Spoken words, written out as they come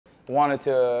wanted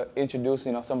to introduce,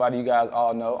 somebody you guys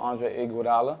all know, Andre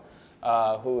Iguodala,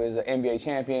 who is an NBA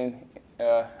champion.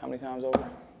 How many times over?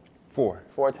 Four.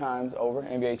 4 times over,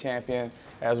 NBA champion,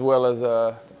 as well as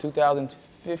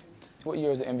 2015. What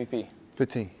year is the MVP?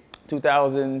 15.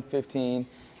 2015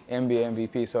 NBA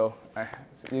MVP. So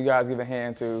you guys give a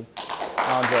hand to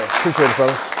Andre. Appreciate it,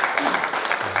 fellas.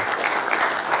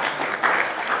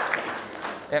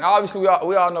 And obviously, we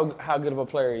all know how good of a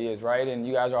player he is, right? And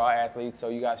you guys are all athletes, so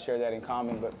you guys share that in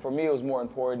common. But for me, it was more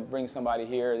important to bring somebody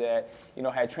here that,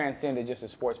 had transcended just the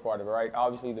sports part of it, right?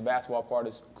 Obviously, the basketball part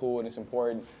is cool and it's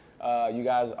important. You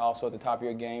guys are also at the top of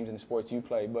your games in the sports you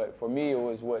play. But for me, it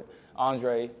was what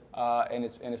Andre and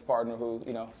his partner, who,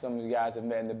 some of you guys have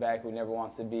met in the back, who never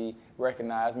wants to be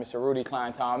recognized, Mr. Rudy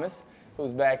Klein-Thomas,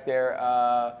 who's back there.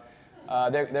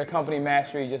 Their company,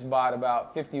 Mastery, just bought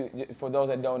about 50, for those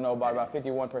that don't know, bought about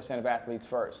 51% of Athletes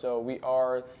First. So we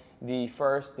are the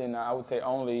first and I would say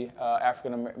only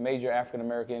major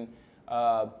African-American,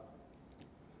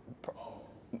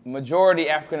 majority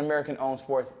African-American owned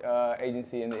sports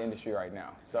agency in the industry right now.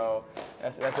 So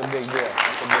that's a big deal.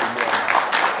 That's a big deal, man.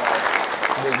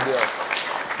 Big deal.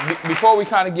 Before we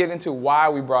kind of get into why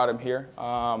we brought him here,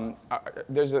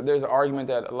 there's an argument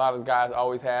that a lot of guys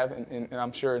always have, and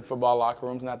I'm sure in football locker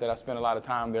rooms, not that I spend a lot of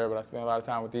time there, but I spend a lot of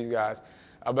time with these guys,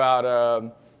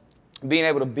 about being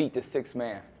able to beat the sixth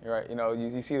man, right?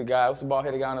 You see the guy, what's the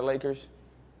ball-headed guy on the Lakers?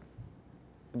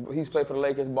 He's played for the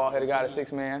Lakers, ball-headed guy, the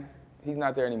sixth man. He's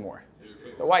not there anymore.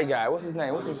 The white guy, what's his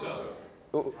name?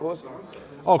 Caruso.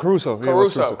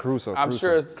 Caruso. I'm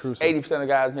sure 80% of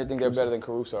guys here think they're better than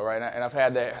Caruso, right? And I've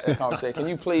had that conversation. Can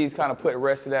you please kind of put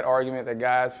rest to that argument that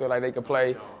guys feel like they can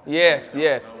play? Yes.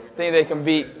 Think they can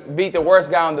beat the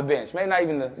worst guy on the bench. Maybe not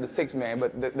even the sixth man,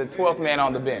 but the 12th man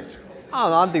on the bench. I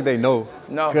don't know. I don't think they know.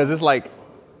 No. Because it's like,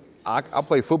 I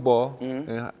played football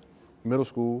in middle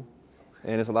school,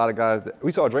 and it's a lot of guys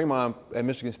we saw Draymond at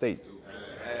Michigan State.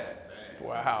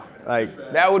 Wow. Like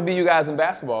that would be you guys in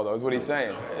basketball, though, is what he's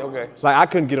saying. Okay. Like I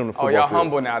couldn't get on the football field. Oh, y'all field.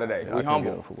 humble now today. We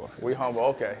humble. We humble.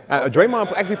 Okay.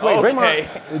 Draymond actually played. Okay.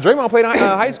 Draymond played in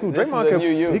high school.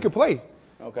 Draymond he could play.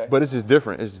 Okay. But it's just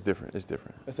different. It's different.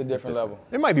 It's a different level.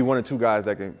 There might be 1 or 2 guys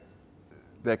that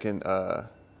can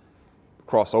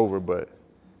cross over, but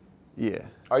yeah.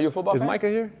 Are you a football fan? Is Micah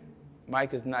here?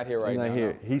 Mike is not here right now. He's not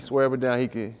here. No. He swear up and down he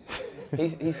can.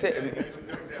 He said.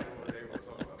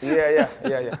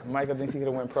 Yeah. Michael thinks he could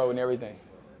have went pro and everything.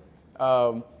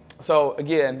 So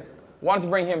again, wanted to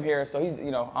bring him here. So he's,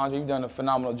 Andre, you've done a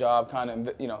phenomenal job, kind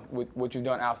of, with what you've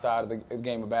done outside of the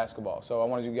game of basketball. So I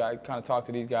wanted you guys kind of talk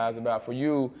to these guys about, for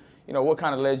you, what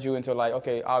kind of led you into like,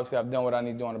 okay, obviously I've done what I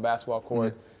need to do on the basketball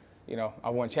court.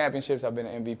 I've won championships. I've been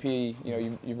an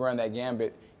MVP. You've run that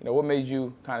gambit. What made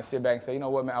you kind of sit back and say,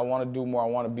 what, man, I want to do more. I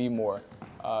want to be more.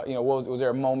 Was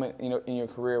there a moment, in your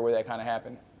career where that kind of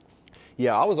happened?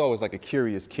 Yeah, I was always like a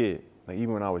curious kid. Like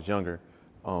even when I was younger,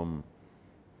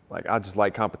 like I just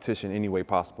like competition any way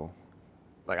possible.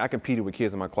 Like I competed with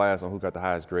kids in my class on who got the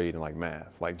highest grade in like math,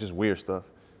 like just weird stuff.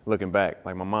 Looking back,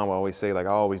 like my mom would always say, like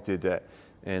I always did that.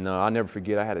 And I'll never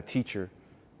forget, I had a teacher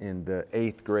in the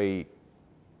 8th grade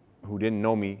who didn't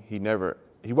know me. He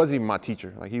wasn't even my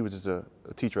teacher. Like he was just a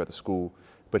teacher at the school,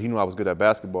 but he knew I was good at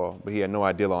basketball, but he had no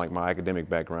idea like my academic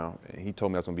background. And he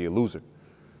told me I was gonna be a loser.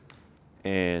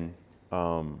 And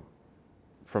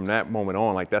from that moment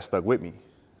on, like that stuck with me.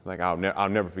 Like I'll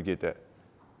never forget that.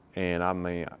 And I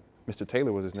mean, Mr.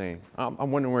 Taylor was his name.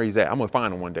 I'm wondering where he's at. I'm gonna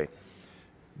find him one day.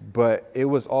 But it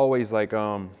was always like,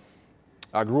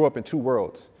 I grew up in 2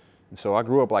 worlds. And so I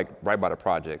grew up like right by the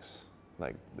projects.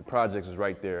 Like the projects was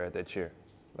right there at that chair.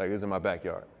 Like it was in my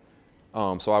backyard.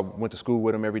 So I went to school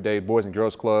with them every day, Boys and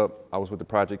Girls Club. I was with the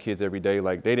project kids every day.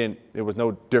 Like there was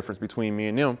no difference between me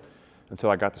and them until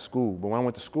I got to school. But when I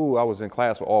went to school, I was in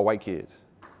class with all white kids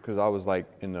because I was like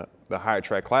in the higher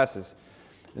track classes.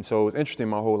 And so it was interesting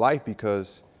my whole life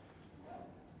because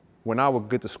when I would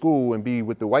get to school and be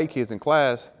with the white kids in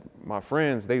class, my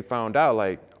friends, they found out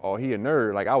like, oh, he a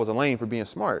nerd. Like I was a lame for being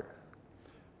smart.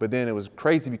 But then it was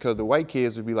crazy because the white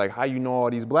kids would be like, how you know all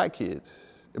these black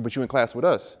kids, but you in class with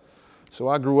us? So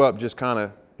I grew up just kind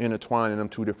of intertwined in them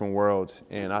 2 different worlds.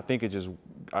 And I think it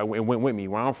went with me.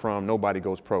 Where I'm from, nobody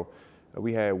goes pro.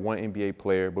 We had 1 NBA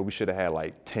player, but we should have had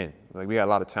like 10. Like we had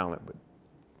a lot of talent, but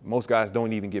most guys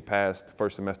don't even get past the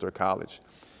first semester of college.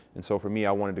 And so for me,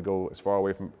 I wanted to go as far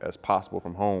away as possible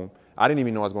from home. I didn't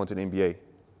even know I was going to the NBA.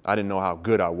 I didn't know how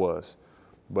good I was,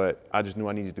 but I just knew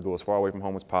I needed to go as far away from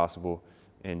home as possible.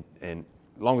 And as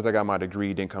long as I got my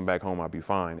degree, then come back home, I'd be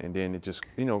fine. And then it just,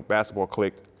 basketball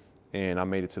clicked and I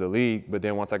made it to the league. But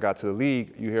then once I got to the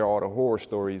league, you hear all the horror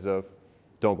stories of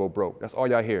don't go broke. That's all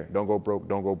y'all hear. Don't go broke,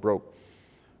 don't go broke.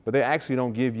 But they actually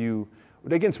don't give you,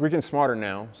 we're getting smarter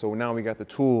now. So now we got the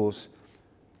tools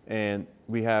and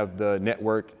we have the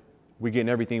network. We're getting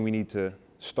everything we need to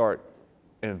start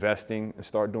investing and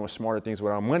start doing smarter things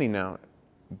with our money now.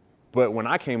 But when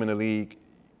I came in the league,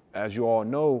 as you all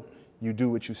know, you do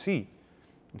what you see.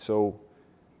 And so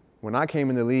when I came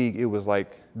in the league, it was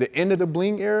like the end of the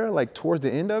bling era, like towards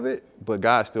the end of it, but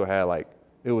guys still had like,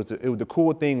 the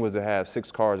cool thing was to have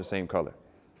 6 cars the same color.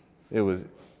 It was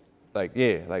like,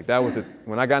 yeah, like that was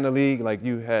when I got in the league, like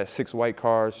you had 6 white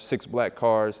cars, 6 black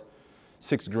cars,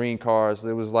 6 green cars.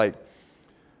 It was like,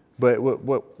 but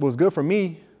what was good for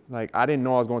me, like I didn't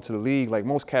know I was going to the league. Like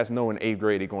most cats know in 8th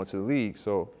grade they're going to the league.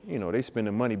 So, you know, they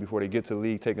spending money before they get to the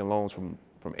league, taking loans from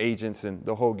agents and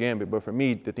the whole gambit. But for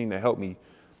me, the thing that helped me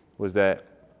was that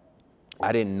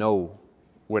I didn't know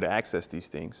where to access these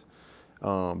things.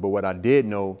 But what I did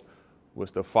know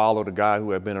was to follow the guy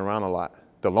who had been around a lot,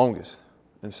 the longest.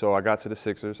 And so I got to the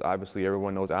Sixers. Obviously,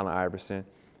 everyone knows Allen Iverson,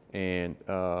 and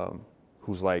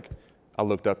who's like, I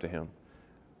looked up to him.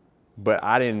 But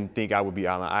I didn't think I would be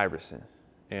Allen Iverson.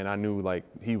 And I knew like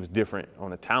he was different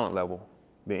on a talent level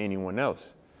than anyone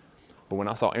else. But when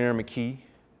I saw Aaron McKee,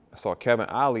 I saw Kevin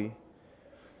Ollie,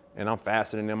 and I'm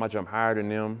faster than them, I jump higher than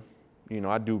them. You know,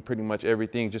 I do pretty much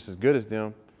everything just as good as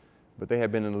them. But they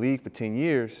have been in the league for 10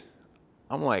 years.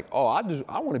 I'm like, oh,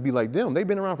 I want to be like them. They've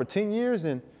been around for 10 years,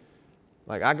 and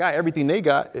like I got everything they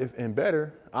got and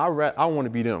better. I want to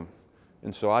be them.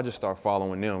 And so I just started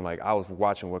following them. Like I was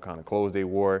watching what kind of clothes they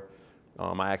wore.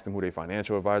 I asked them who their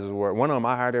financial advisors were. One of them,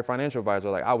 I hired their financial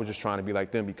advisor. Like I was just trying to be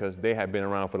like them because they had been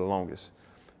around for the longest.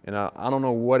 And I don't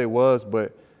know what it was,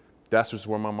 but that's just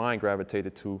where my mind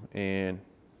gravitated to. And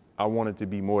I wanted to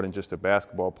be more than just a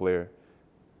basketball player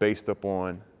based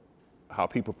upon how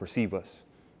people perceive us.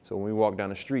 So when we walk down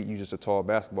the street, you're just a tall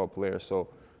basketball player. So,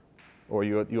 or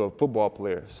you're a football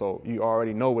player. So you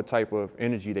already know what type of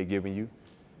energy they're giving you.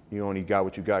 You only got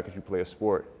what you got because you play a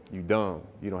sport. You dumb.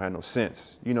 You don't have no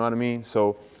sense. You know what I mean?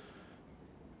 So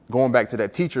going back to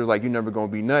that teacher, like, you're never going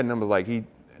to be nothing. I was like,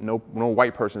 no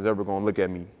white person's ever going to look at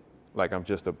me like I'm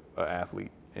just an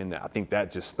athlete. And I think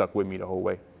that just stuck with me the whole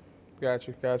way. Got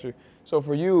you. So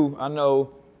for you, I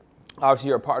know, obviously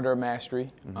you're a partner of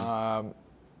Mastery. Mm-hmm.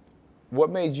 What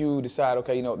made you decide,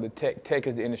 okay, you know, the tech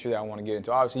is the industry that I want to get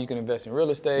into? Obviously you can invest in real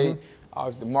estate, mm-hmm.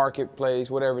 Obviously the marketplace,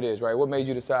 whatever it is, right? What made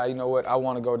you decide, you know what, I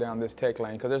want to go down this tech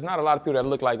lane? Because there's not a lot of people that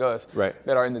look like us, right,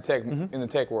 that are in the tech mm-hmm. in the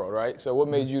tech world, right? So what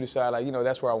made you decide, like, you know,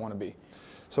 that's where I want to be?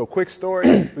 So quick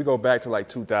story, we go back to like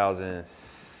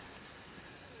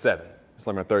 2007. It's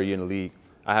like my 3rd year in the league.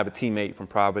 I have a teammate from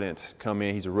Providence come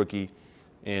in, he's a rookie,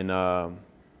 and I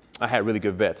had really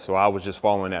good vets, so I was just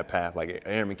following that path. Like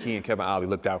Aaron McKee and Kevin Ollie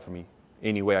looked out for me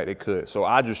any way they could. So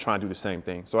I just trying to do the same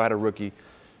thing. So I had a rookie,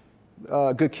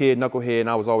 good kid, knucklehead, and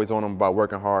I was always on him about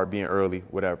working hard, being early,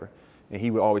 whatever. And he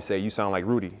would always say, "You sound like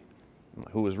Rudy." I'm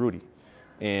like, "Who is Rudy?"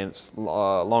 And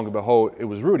long and behold, it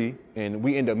was Rudy, and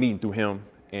we ended up meeting through him,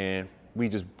 and we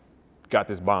just got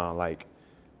this bond. Like,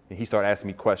 and he started asking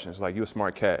me questions, like, "You a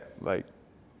smart cat? Like,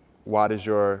 why does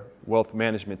your wealth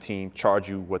management team charge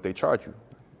you what they charge you?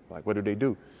 Like, what do they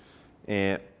do?"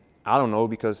 And I don't know,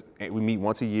 because we meet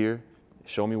once a year,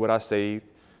 show me what I saved,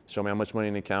 show me how much money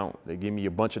in the account. They give me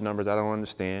a bunch of numbers I don't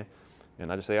understand.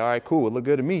 And I just say, all right, cool, it looked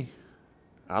good to me.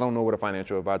 I don't know what a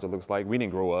financial advisor looks like. We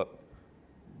didn't grow up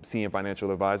seeing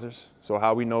financial advisors. So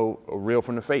how we know a real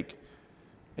from the fake?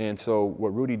 And so what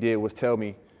Rudy did was tell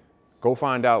me, go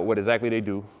find out what exactly they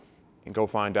do and go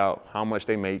find out how much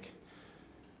they make,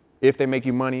 if they make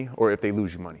you money or if they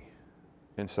lose you money.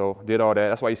 And so did all that.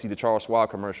 That's why you see the Charles Schwab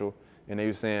commercial, and they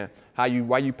were saying,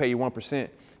 why you pay you 1%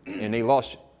 and they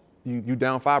lost you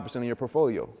down 5% of your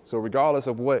portfolio. So regardless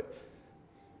of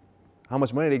how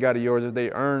much money they got of yours, if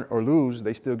they earn or lose,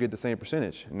 they still get the same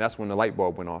percentage. And that's when the light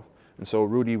bulb went off. And so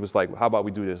Rudy was like, how about we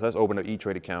do this? Let's open an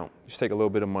E-Trade account. Just take a little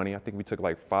bit of money. I think we took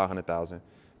like $500,000,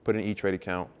 put in an E-Trade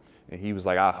account. And he was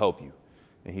like, I'll help you.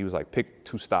 And he was like, pick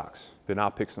 2 stocks. Then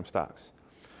I'll pick some stocks.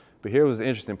 But here was the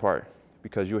interesting part,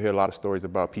 because you'll hear a lot of stories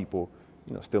about people,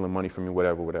 you know, stealing money from you,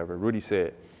 whatever. Rudy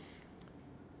said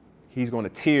he's going to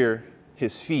tier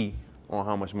his fee on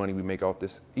how much money we make off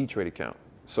this E-Trade account.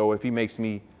 So if he makes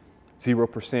me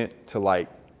 0% to like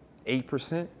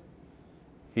 8%,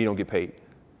 he don't get paid.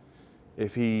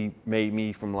 If he made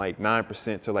me from like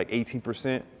 9% to like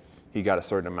 18%, he got a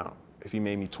certain amount. If he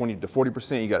made me 20 to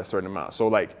 40%, he got a certain amount. So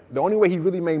like the only way he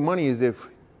really made money is if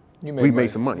we made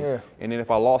some money. Yeah. And then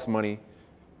if I lost money,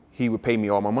 he would pay me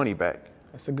all my money back.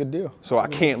 That's a good deal. So I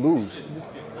can't lose,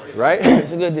 right?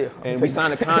 It's a good deal. And we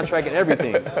signed a contract and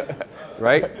everything,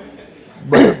 right?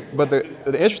 But the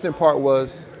interesting part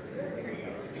was,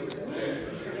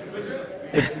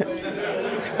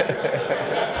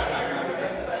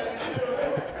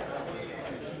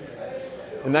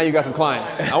 and now you got some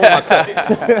clients. I want my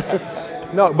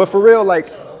cut. No, but for real, like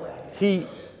he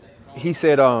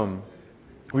said,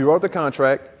 we wrote the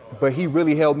contract, but he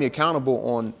really held me accountable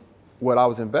on what I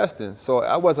was investing. So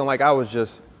I wasn't like I was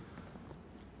just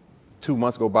 2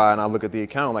 months go by and I look at the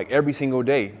account. Like every single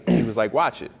day, he was like,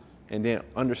 watch it. And then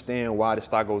understand why the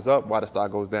stock goes up, why the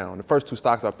stock goes down. The first 2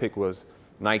 stocks I picked was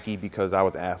Nike because I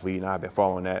was an athlete and I've been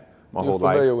following that my whole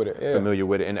life. Familiar with it, yeah. Familiar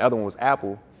with it. And the other one was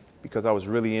Apple because I was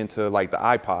really into like the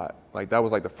iPod. Like that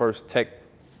was like the first tech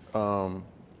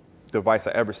device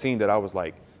I ever seen that I was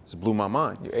like, just blew my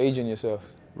mind. You're aging yourself.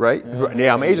 Right?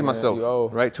 Yeah, I'm aging myself.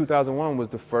 Old. Right? 2001 was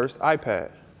the first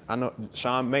iPad. I know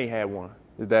Sean May had one.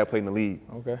 His dad played in the league.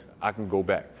 Okay. I can go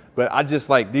back. But I just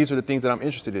like, these are the things that I'm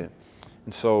interested in.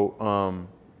 And so,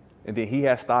 and then he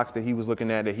had stocks that he was looking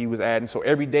at that he was adding. So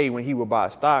every day when he would buy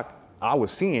a stock, I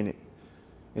was seeing it.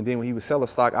 And then when he would sell a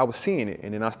stock, I was seeing it.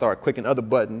 And then I started clicking other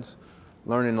buttons,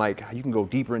 learning like you can go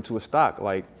deeper into a stock.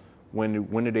 Like when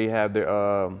did they have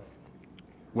their,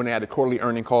 when they had the quarterly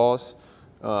earning calls,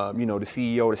 you know, the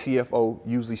CEO, the CFO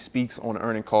usually speaks on the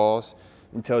earning calls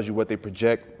and tells you what they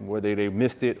project, whether they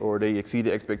missed it or they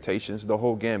exceeded expectations, the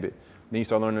whole gambit. Then you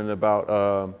start learning about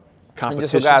competition. And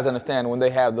just so guys understand, when they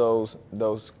have those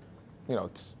you know,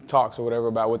 talks or whatever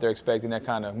about what they're expecting, that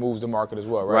kind of moves the market as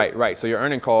well, right? Right. So your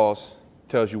earning calls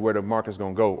tells you where the market's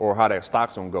gonna go or how that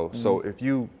stock's gonna go. Mm-hmm. So if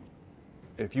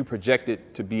you project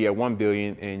it to be at 1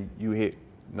 billion and you hit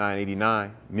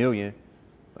 989 million,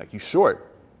 like you short.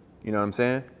 You know what I'm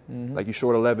saying? Mm-hmm. Like you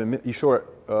short 11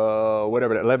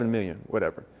 million,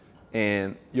 whatever.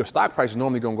 And your stock price is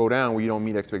normally gonna go down when you don't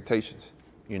meet expectations,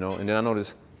 you know? And then I know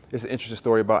this is an interesting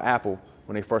story about Apple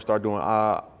when they first started doing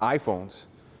iPhones.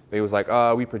 They was like,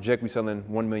 we project we selling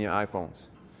 1 million iPhones.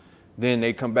 Then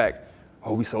they come back,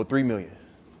 oh, we sold 3 million.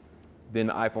 Then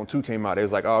the iPhone 2 came out. They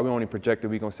was like, oh, we only projected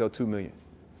we gonna sell 2 million.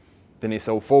 Then they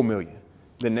sold 4 million.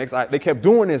 The next, they kept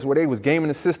doing this where they was gaming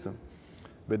the system.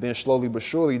 But then slowly but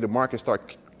surely, the market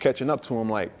started catching up to them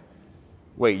like,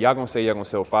 wait, y'all gonna say y'all gonna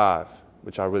sell 5,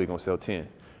 but y'all really gonna sell 10.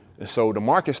 And so the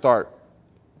market start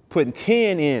putting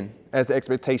 10 in as the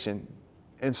expectation.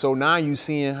 And so now you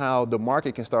seeing how the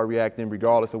market can start reacting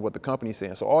regardless of what the company's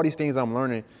saying. So all these things I'm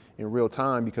learning in real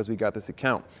time because we got this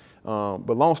account.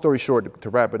 But long story short, to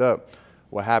wrap it up,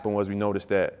 what happened was we noticed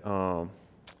that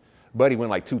Buddy went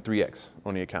like 2-3x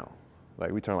on the account.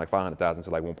 Like we turned like 500,000 to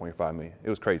like 1.5 million. It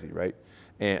was crazy, right?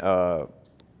 And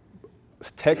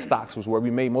tech stocks was where we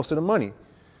made most of the money.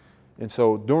 And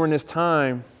so during this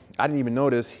time, I didn't even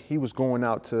notice he was going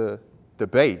out to the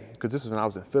Bay, because this was when I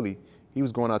was in Philly. He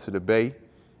was going out to the Bay,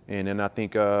 and then I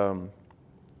think a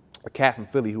cat from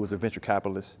Philly who was a venture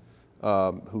capitalist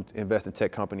who invests in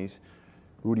tech companies,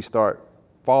 Rudy start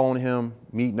following him,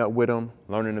 meeting up with him,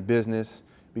 learning the business,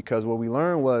 because what we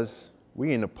learned was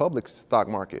we in the public stock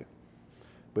market.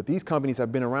 But these companies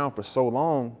have been around for so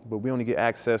long, but we only get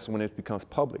access when it becomes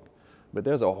public. But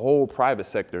there's a whole private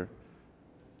sector,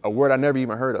 a word I never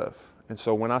even heard of. And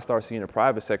so when I start seeing the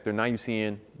private sector, now you're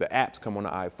seeing the apps come on the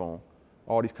iPhone.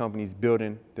 All these companies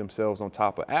building themselves on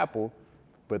top of Apple,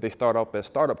 but they start off as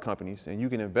startup companies, and you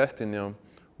can invest in them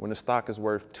when the stock is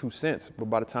worth 2 cents. But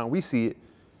by the time we see it,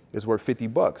 it's worth 50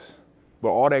 bucks. But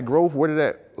all that growth, where did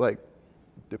that, like,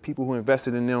 the people who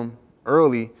invested in them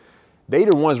early, they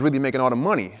the ones really making all the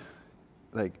money.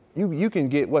 Like you can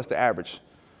get, what's the average?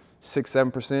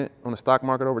 6-7% on the stock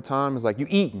market over time. It's like you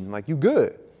eating, like you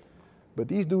good. But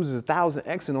these dudes is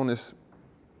 1,000xing on this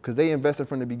because they invested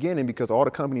from the beginning, because all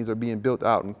the companies are being built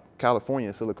out in California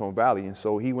and Silicon Valley. And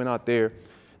so he went out there,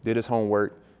 did his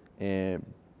homework, and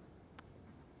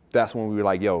that's when we were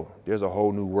like, yo, there's a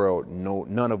whole new world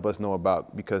none of us know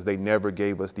about, because they never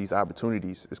gave us these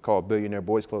opportunities. It's called Billionaire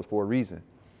Boys Clubs for a reason.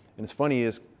 And it's funny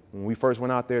is, when we first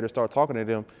went out there to start talking to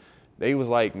them, they was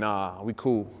like, nah, we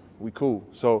cool.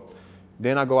 So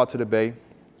then I go out to the Bay,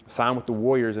 sign with the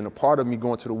Warriors, and a part of me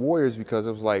going to the Warriors because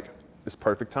it was like, it's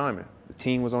perfect timing. The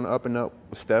team was on the up and up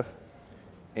with Steph,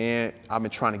 and I've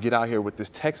been trying to get out here with this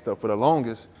tech stuff for the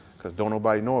longest because don't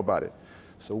nobody know about it.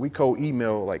 So we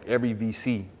co-email like every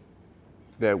VC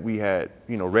that we had,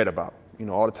 read about,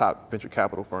 all the top venture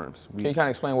capital firms. Can you kind of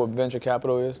explain what venture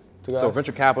capital is to guys? So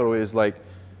venture capital is like,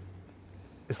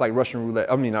 it's like Russian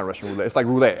roulette. I mean, not Russian roulette. It's like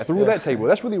roulette. At the roulette table,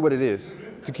 that's really what it is,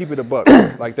 to keep it a buck.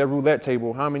 Like that roulette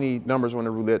table, how many numbers are on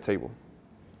the roulette table?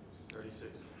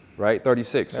 36. right?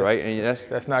 36, right? And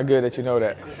that's not good that you know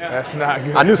that. That's not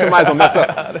good. I knew somebody's gonna mess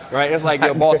up, right? It's like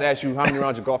your boss asks you how many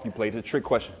rounds of golf you played. It's a trick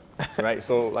question, right?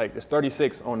 So like it's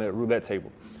 36 on the roulette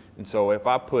table. And so if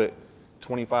I put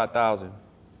 25,000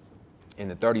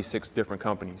 into 36 different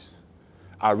companies,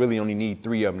 I really only need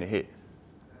 3 of them to hit,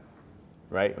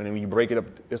 right? And then when you break it up,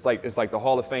 it's like the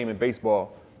Hall of Fame in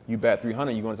baseball. You bat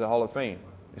 300, you go into the Hall of Fame.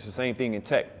 It's the same thing in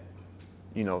tech.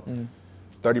 You know,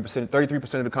 30%,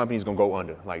 33% of the companies gonna go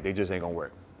under. Like they just ain't gonna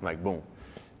work. Like boom.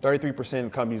 33%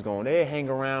 of companies going, they hang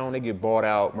around, they get bought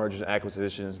out, mergers and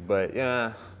acquisitions, but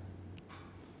yeah,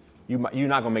 you're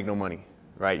not gonna make no money,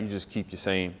 right? You just keep your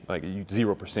same, like you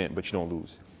 0%, but you don't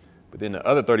lose. But then the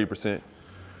other 30%,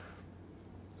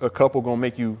 a couple gonna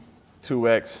make you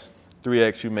 2x,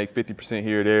 3x, you make 50%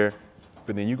 here or there,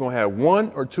 but then you're gonna have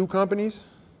 1 or 2 companies,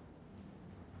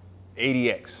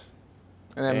 80x.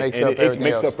 And that makes up everything else. It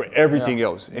makes up for everything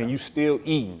else, and you still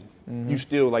eating. You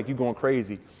still, like, you going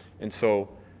crazy. And so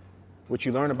what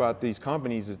you learn about these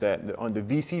companies is that on the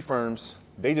VC firms,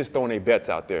 they just throwing their bets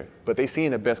out there, but they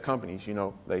seeing the best companies, you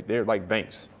know, like they're like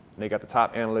banks. They got the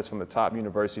top analysts from the top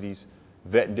universities,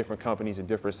 vetting different companies in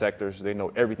different sectors. They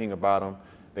know everything about them.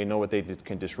 They know what they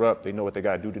can disrupt. They know what they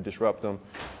got to do to disrupt them.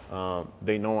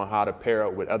 They know how to pair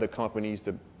up with other companies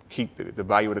to keep the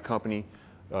value of the company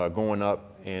going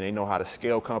up, and they know how to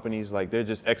scale companies. Like they're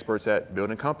just experts at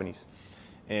building companies.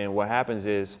 And what happens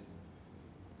is,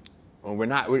 when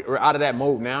we're out of that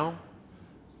mode now,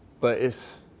 but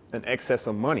it's an excess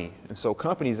of money. And so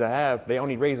companies they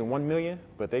only raising 1 million,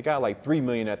 but they got like 3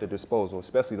 million at their disposal,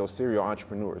 especially those serial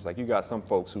entrepreneurs. Like you got some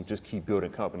folks who just keep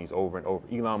building companies over and over.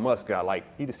 Elon Musk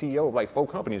he's the CEO of like 4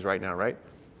 companies right now, right?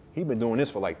 He's been doing this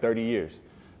for like 30 years.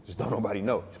 Just don't nobody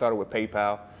know. He started with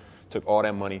PayPal, took all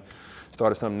that money,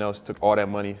 started something else, took all that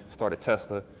money, started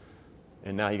Tesla,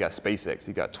 and now he got SpaceX,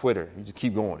 he got Twitter. He just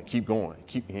keep going,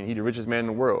 and he's the richest man in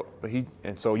the world.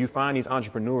 And so you find these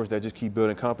entrepreneurs that just keep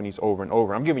building companies over and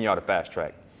over. I'm giving y'all the fast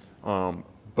track.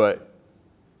 But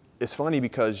it's funny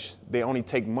because they only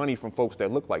take money from folks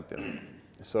that look like them.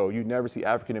 So you never see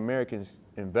African Americans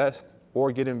invest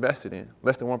or get invested in.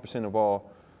 Less than 1% of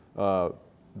all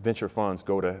venture funds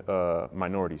go to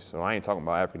minorities. So I ain't talking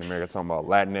about African Americans, I'm talking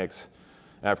about Latinx,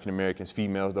 African Americans,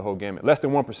 females, the whole gamut. Less than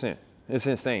 1%. It's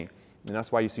insane. And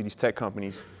that's why you see these tech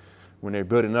companies, when they're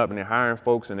building up and they're hiring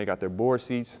folks and they got their board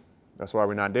seats, that's why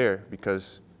we're not there,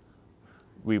 because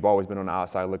we've always been on the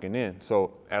outside looking in.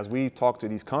 So as we talk to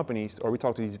these companies, or we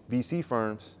talk to these VC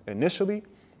firms, initially,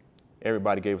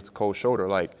 everybody gave us the cold shoulder,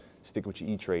 like, stick with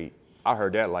your E-Trade. I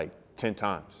heard that like 10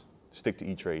 times. Stick to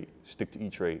E-Trade, stick to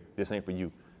E-Trade. This ain't for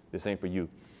you, this ain't for you.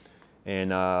 And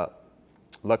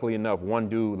luckily enough, one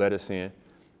dude let us in.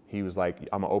 He was like,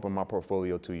 I'm gonna open my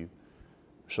portfolio to you,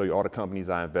 show you all the companies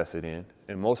I invested in.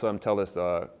 And most of them tell us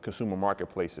consumer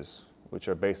marketplaces, which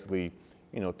are basically,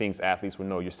 you know, things athletes would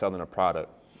know. You're selling a product,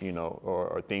 you know,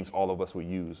 or things all of us would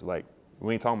use. Like,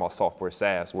 we ain't talking about software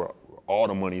SaaS where all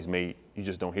the money's made, you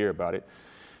just don't hear about it.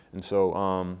 And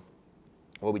so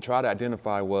what we tried to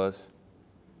identify was,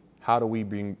 how do we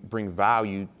bring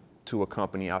value to a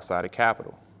company outside of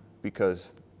capital?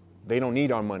 Because they don't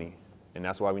need our money. And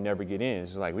that's why we never get in.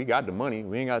 It's like, we got the money,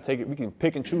 we ain't gotta take it. We can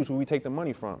pick and choose who we take the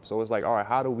money from. So it's like, all right,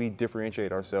 how do we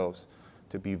differentiate ourselves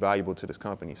to be valuable to this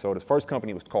company? So the first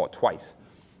company was called Twice.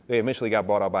 They eventually got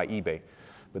bought out by eBay,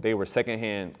 but they were a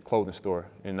secondhand clothing store.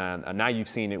 And now you've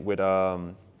seen it with,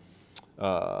 it's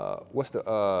been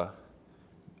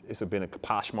a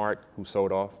Poshmark who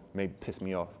sold off, maybe pissed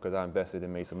me off because I invested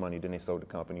and made some money, then they sold the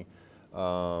company.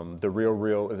 The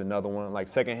Real is another one, like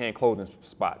secondhand clothing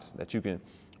spots that you can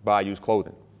buy used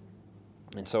clothing.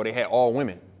 And so they had all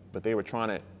women, but they were trying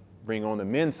to bring on the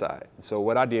men's side. So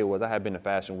what I did was, I had been to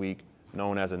Fashion Week,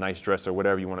 known as a nice dresser,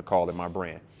 whatever you want to call it, my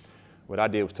brand. What I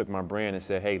did was took my brand and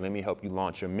said, hey, let me help you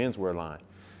launch your menswear line.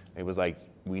 It was like,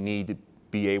 we need to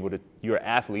be able to, you're an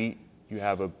athlete, you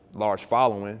have a large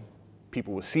following,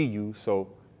 people will see you, so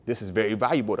this is very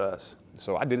valuable to us.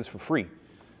 So I did this for free.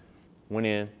 Went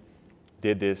in,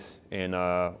 did this, and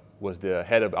I was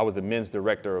the men's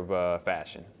director of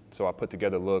fashion. So I put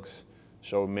together looks,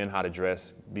 showed men how to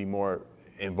dress, be more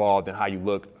involved in how you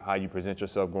look, how you present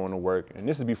yourself going to work. And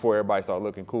this is before everybody started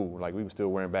looking cool. Like, we were still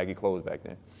wearing baggy clothes back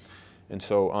then. And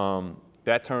so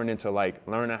that turned into like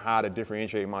learning how to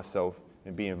differentiate myself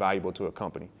and being valuable to a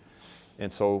company.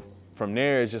 And so from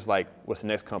there, it's just like, what's the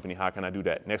next company? How can I do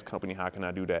that? Next company, how can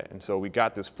I do that? And so we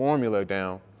got this formula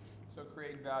down. So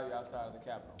create value outside of the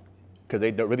capital. Because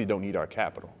they really don't need our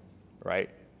capital, right?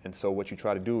 And so what you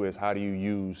try to do is, how do you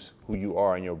use who you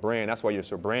are and your brand? That's why your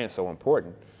brand is so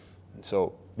important. And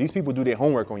so these people do their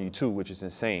homework on you too, which is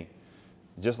insane.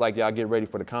 Just like y'all get ready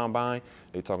for the combine,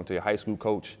 they talking to your high school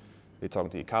coach, they talking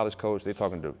to your college coach, they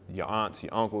talking to your aunts,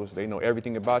 your uncles, they know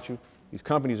everything about you. These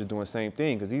companies are doing the same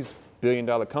thing because these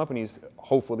billion-dollar companies,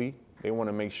 hopefully, they want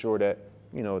to make sure that,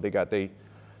 you know, they got they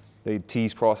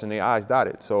T's crossed and their I's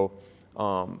dotted. So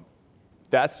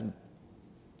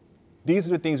these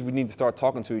are the things we need to start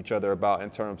talking to each other about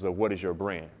in terms of what is your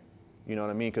brand. You know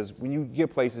what I mean? Because when you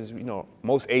get places, you know,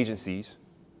 most agencies,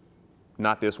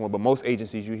 not this one, but most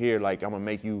agencies you hear like, I'm gonna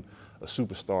make you a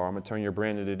superstar, I'm gonna turn your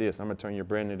brand into this, I'm gonna turn your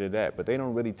brand into that. But they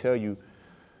don't really tell you,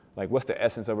 like, what's the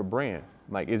essence of a brand?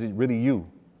 Like, is it really you?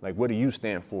 Like, what do you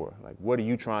stand for? Like, what are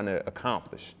you trying to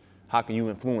accomplish? How can you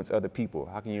influence other people?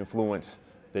 How can you influence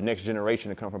the next generation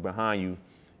to come from behind you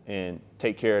and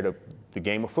take care of the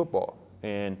game of football?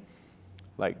 And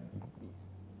like,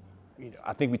 you know,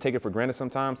 I think we take it for granted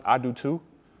sometimes. I do too.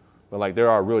 But like, there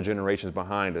are real generations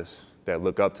behind us that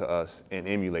look up to us and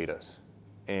emulate us.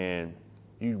 And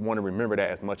you want to remember that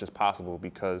as much as possible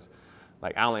because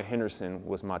like Allen Henderson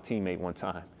was my teammate one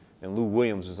time and Lou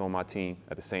Williams was on my team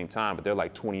at the same time, but they're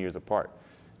like 20 years apart.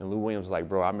 And Lou Williams was like,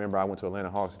 bro, I remember I went to Atlanta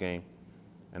Hawks game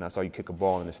and I saw you kick a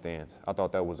ball in the stands. I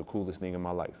thought that was the coolest thing in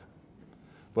my life.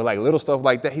 But like little stuff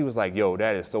like that, he was like, yo,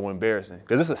 that is so embarrassing.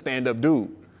 Because it's a stand-up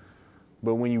dude.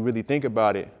 But when you really think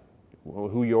about it,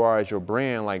 who you are as your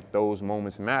brand, like those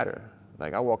moments matter.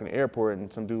 Like I walk in the airport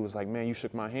and some dude was like, man, you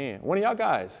shook my hand. One of y'all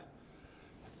guys.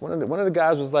 One of the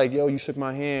guys was like, yo, you shook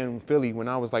my hand in Philly when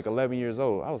I was like 11 years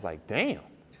old. I was like, damn.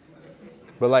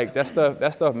 But like that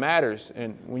stuff matters.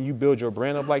 And when you build your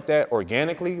brand up like that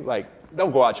organically, like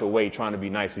don't go out your way trying to be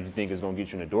nice because you think it's gonna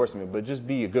get you an endorsement, but just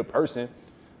be a good person.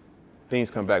 Things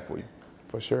come back for you.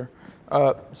 For sure.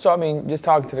 So, I mean, just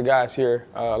talking to the guys here,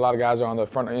 a lot of guys are on the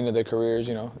front end of their careers,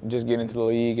 you know, just getting into the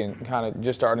league and kind of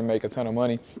just starting to make a ton of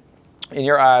money. In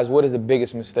your eyes, what is the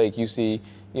biggest mistake you see,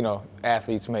 you know,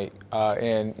 athletes make?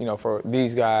 And, you know, for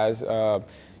these guys, you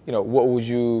know,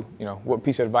 what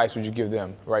piece of advice would you give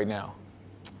them right now?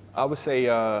 I would say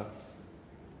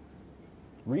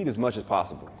read as much as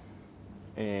possible.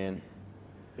 And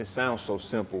it sounds so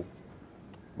simple.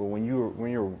 But when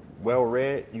you're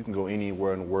well-read, you can go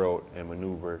anywhere in the world and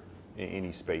maneuver in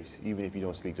any space, even if you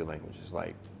don't speak the language. It's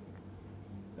like,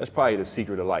 that's probably the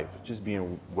secret of life, just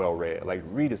being well-read. Like,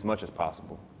 read as much as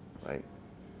possible. Like,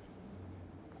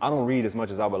 I don't read as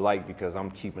much as I would like because I'm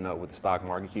keeping up with the stock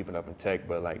market, keeping up in tech,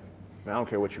 but like, man, I don't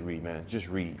care what you read, man, just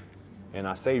read. And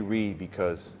I say read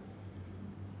because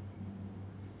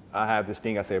I have this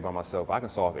thing I say about myself, I can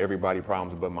solve everybody's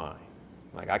problems but mine.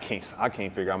 Like I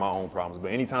can't figure out my own problems,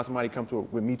 but anytime somebody comes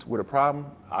with me with a problem,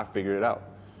 I figure it out.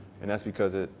 And that's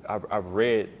because I've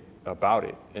read about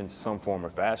it in some form or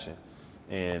fashion.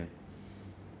 And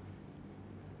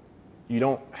you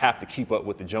don't have to keep up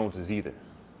with the Joneses either.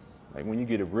 Like when you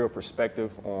get a real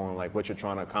perspective on like what you're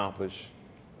trying to accomplish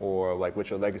or like what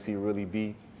your legacy really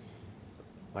be,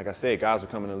 like I said, guys were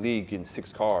coming to the league getting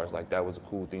 6 cars, like that was a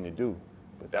cool thing to do.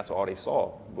 But that's all they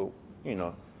saw. But you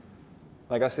know,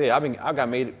 like I said, I got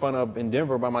made fun of in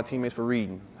Denver by my teammates for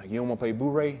reading. Like, you don't want to play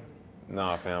Blu-ray?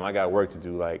 Nah, fam, I got work to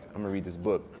do. Like, I'm going to read this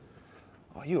book.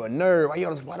 Oh, you a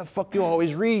nerd. Why the fuck you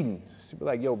always reading? She'd be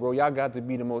like, yo, bro, y'all got to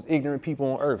be the most ignorant people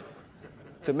on earth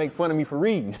to make fun of me for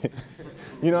reading.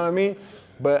 You know what I mean?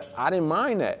 But I didn't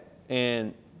mind that.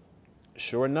 And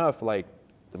sure enough, like,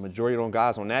 the majority of those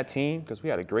guys on that team, because we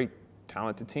had a great,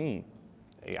 talented team,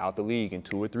 they out the league in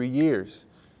 2 or 3 years.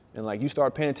 And like you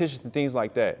start paying attention to things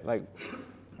like that. Like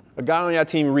a guy on your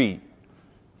team read.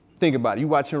 Think about it. You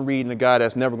watch him read and a guy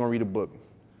that's never gonna read a book.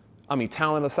 I mean,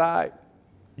 talent aside,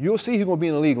 you'll see he's gonna be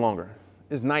in the league longer.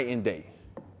 It's night and day.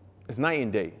 It's night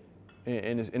and day.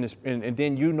 And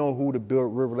then you know who to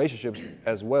build real relationships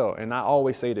as well. And I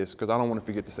always say this because I don't want to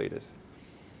forget to say this.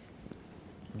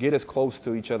 Get as close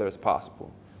to each other as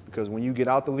possible. Because when you get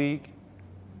out the league,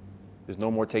 there's no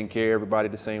more taking care of everybody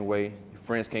the same way.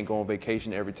 Friends can't go on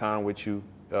vacation every time with you.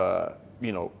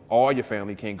 You know, all your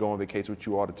family can't go on vacation with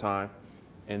you all the time.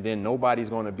 And then nobody's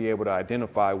going to be able to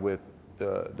identify with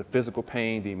the physical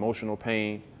pain, the emotional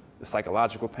pain, the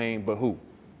psychological pain, but who?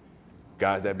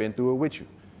 Guys that have been through it with you.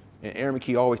 And Aaron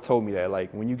McKee always told me that,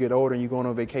 like, when you get older and you're going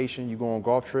on vacation, you go on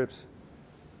golf trips,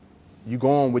 you go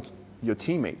on with your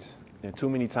teammates. And too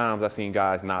many times I've seen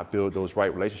guys not build those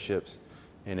right relationships.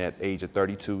 And at the age of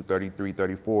 32, 33,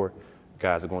 34,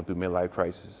 guys are going through midlife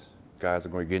crisis. Guys are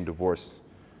going to get divorced.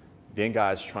 Then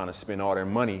guys trying to spend all their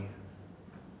money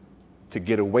to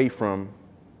get away from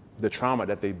the trauma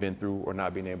that they've been through or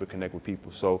not being able to connect with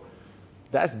people. So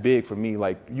that's big for me.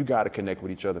 Like, you got to connect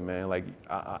with each other, man. Like,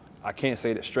 I can't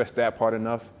stress that part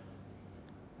enough.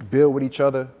 Build with each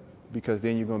other, because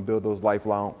then you're going to build those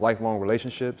lifelong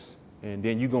relationships. and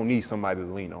then you're gonna need somebody to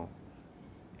lean on.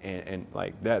 And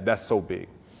like that's so big.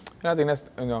 And I think that's,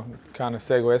 kind of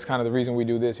segue. That's kind of the reason we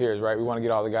do this here is, right, we want to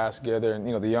get all the guys together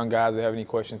and, the young guys that have any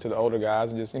questions to the older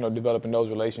guys and just, developing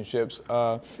those relationships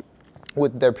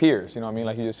with their peers.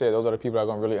 Like you just said, those are the people that are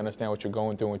going to really understand what you're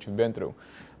going through and what you've been through.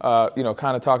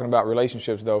 Kind of talking about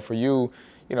relationships, though, for you,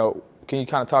 can you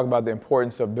kind of talk about the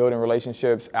importance of building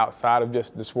relationships outside of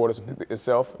just the sport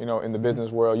itself, in the business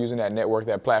world, using that network,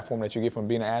 that platform that you get from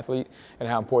being an athlete, and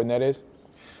how important that is?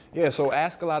 Yeah, so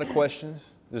ask a lot of questions.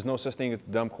 There's no such thing as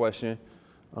a dumb question.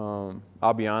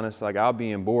 I'll be honest, like I'll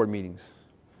be in board meetings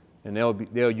and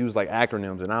they'll use like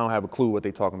acronyms and I don't have a clue what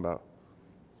they're talking about.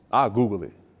 I'll Google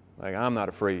it. Like I'm not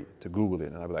afraid to Google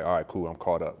it and I'll be like, all right, cool, I'm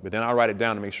caught up. But then I'll write it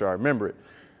down to make sure I remember it.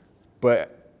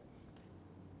 But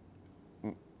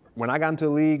when I got into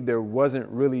the league, there wasn't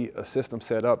really a system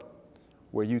set up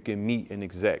where you can meet an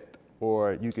exec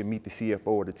or you can meet the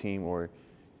CFO of the team or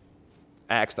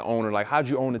ask the owner, like, how'd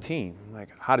you own the team? Like,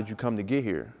 how did you come to get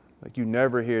here? Like, you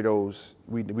never hear those,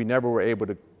 we never were able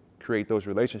to create those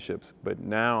relationships. But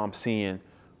now I'm seeing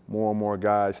more and more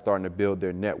guys starting to build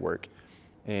their network.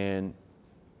 And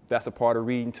that's a part of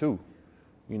reading too.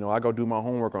 I go do my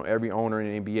homework on every owner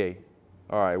in the NBA.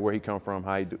 All right, where he come from,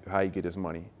 how he get his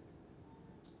money.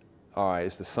 All right,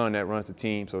 it's the son that runs the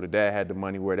team, so the dad had the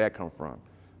money, where'd that come from?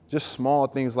 Just small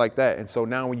things like that. And so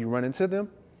now when you run into them,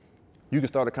 you can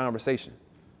start a conversation.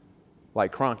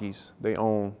 Like Kroenkes, they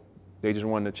just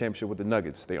won the championship with the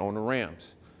Nuggets. They own the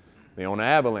Rams. They own the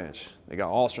Avalanche. They got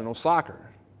All-Star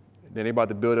Soccer. Then they about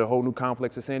to build a whole new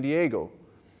complex in San Diego.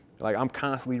 Like I'm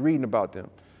constantly reading about them.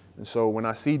 And so when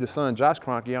I see the son, Josh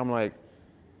Kroenke, I'm like,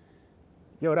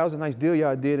 yo, that was a nice deal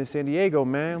y'all did in San Diego,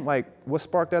 man. Like, what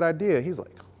sparked that idea? He's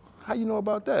like, how you know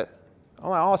about that?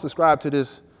 I'm like, I subscribe to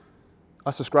this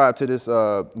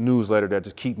newsletter that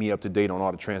just keep me up to date on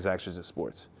all the transactions in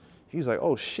sports. He's like,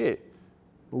 oh shit,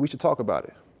 well, we should talk about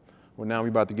it. Well, now we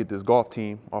about to get this golf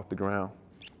team off the ground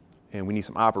and we need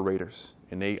some operators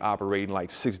and they operate in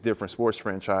like 6 different sports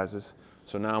franchises.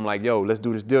 So now I'm like, yo, let's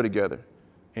do this deal together.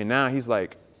 And now he's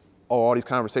like, oh, all these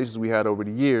conversations we had over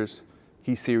the years,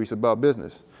 he's serious about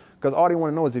business. Because all they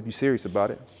want to know is if you're serious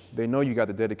about it. They know you got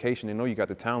the dedication, they know you got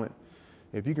the talent.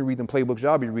 If you can read them playbooks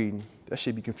y'all be reading, that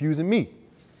shit be confusing me.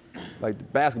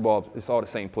 Like basketball, it's all the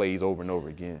same plays over and over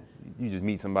again. You just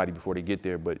meet somebody before they get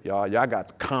there, but y'all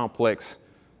got complex,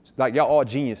 like y'all all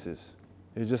geniuses.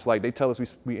 It's just like they tell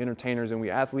us we entertainers and we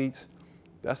athletes.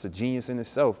 That's a genius in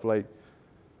itself. Like,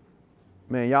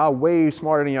 man, y'all way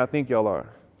smarter than y'all think y'all are.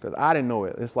 Because I didn't know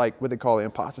it. It's like what they call it,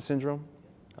 imposter syndrome.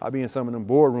 I'll be in some of them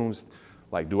boardrooms,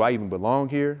 like, do I even belong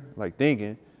here? Like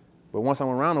thinking. But once I'm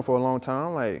around them for a long time,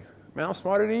 I'm like, man, I'm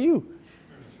smarter than you.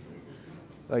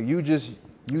 Like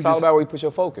it's all about where you put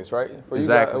your focus, right? For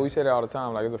exactly. You guys, we say that all the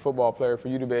time. Like as a football player, for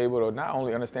you to be able to not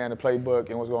only understand the playbook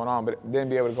and what's going on, but then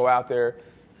be able to go out there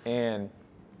and,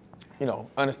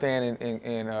 understand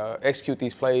and execute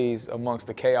these plays amongst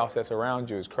the chaos that's around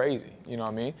you is crazy. You know what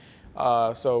I mean?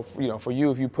 So for you,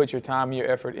 if you put your time and your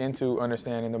effort into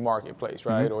understanding the marketplace,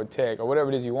 right, or tech or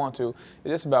whatever it is you want to,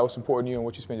 it's just about what's important to you and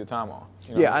what you spend your time on.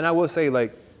 Yeah, and I will say,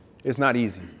 like, it's not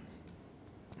easy.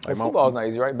 Like football's not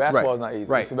easy, right? Basketball's not easy.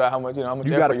 Right. It's about how much effort you want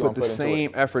to put into it. You got to put the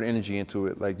same effort, energy into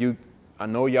it. Like I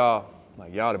know y'all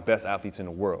the best athletes in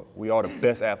the world. We are the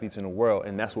best athletes in the world,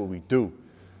 and that's what we do.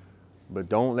 But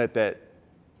don't let that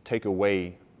take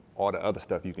away all the other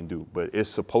stuff you can do. But it's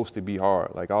supposed to be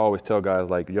hard. Like I always tell guys,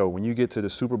 like, yo, when you get to the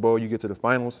Super Bowl, you get to the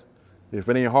finals, if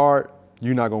it ain't hard,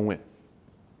 you're not gonna win.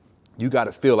 You got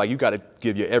to feel like you got to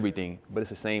give your everything, but it's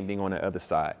the same thing on the other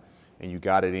side. And you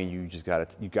got it in you.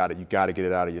 You got to get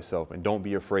it out of yourself. And don't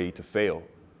be afraid to fail,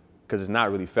 because it's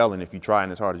not really failing if you're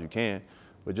trying as hard as you can.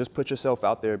 But just put yourself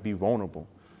out there, be vulnerable.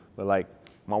 But like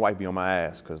my wife be on my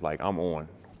ass because like I'm on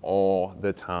all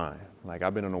the time. Like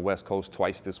I've been on the West Coast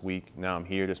twice this week. Now I'm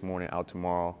here this morning, out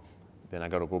tomorrow. Then I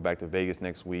got to go back to Vegas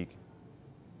next week,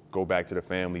 go back to the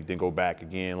family, then go back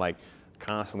again. Like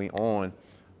constantly on.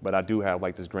 But I do have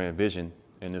like this grand vision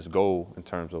and this goal in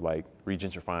terms of like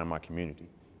regentrifying my community.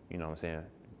 You know what I'm saying?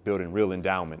 Building real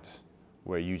endowments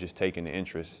where you just taking the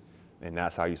interest and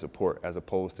that's how you support, as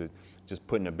opposed to just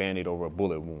putting a Band-Aid over a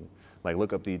bullet wound. Like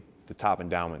look up the top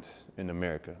endowments in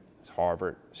America. It's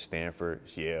Harvard, Stanford,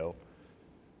 Yale.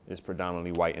 It's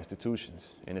predominantly white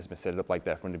institutions, and it's been set up like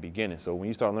that from the beginning. So when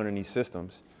you start learning these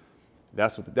systems,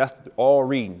 that's all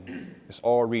reading. It's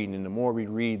all reading, and the more we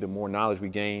read, the more knowledge we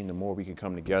gain, the more we can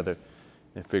come together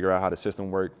and figure out how the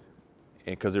system works.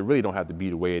 And because it really don't have to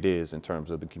be the way it is in terms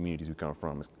of the communities we come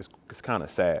from. It's kind of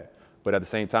sad. But at the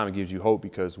same time, it gives you hope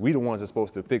because we the ones that's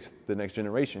supposed to fix the next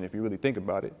generation, if you really think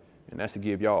about it. And that's to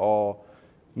give y'all all,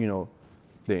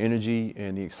 the energy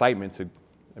and the excitement to,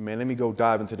 man, let me go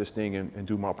dive into this thing and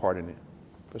do my part in it.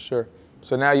 For sure.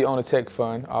 So now you own a tech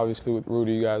fund. Obviously, with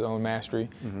Rudy, you guys own Mastery.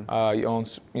 You own,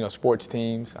 sports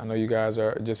teams. I know you guys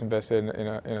are just invested in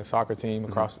a soccer team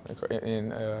across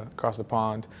the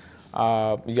pond.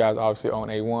 You guys obviously own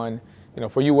A1.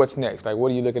 For you, what's next? Like,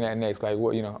 what are you looking at next? Like,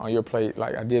 what on your plate?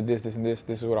 Like, I did this, and this.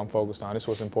 This is what I'm focused on. This is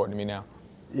what's important to me now.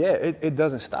 Yeah, it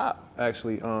doesn't stop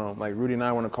actually. Like Rudy and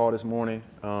I went on a call this morning.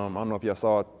 I don't know if y'all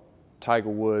saw Tiger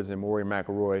Woods and Rory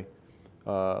McIlroy.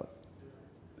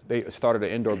 They started an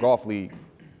indoor golf league,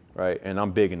 right? And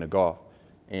I'm big into golf,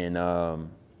 and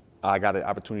I got an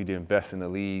opportunity to invest in the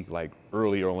league like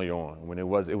early on when it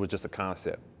was just a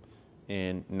concept.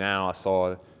 And now I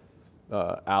saw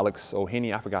Alex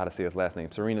O'Henny, I forgot how to say his last name,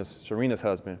 Serena's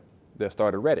husband, that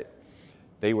started Reddit.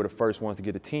 They were the first ones to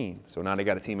get a team, so now they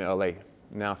got a team in LA.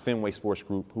 Now Fenway Sports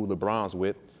Group, who LeBron's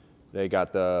with, they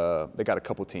got a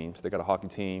couple teams. They got a hockey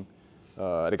team,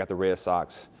 they got the Red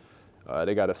Sox,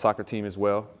 they got a soccer team as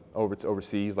well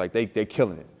overseas. Like they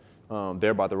killing it.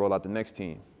 They're about to roll out the next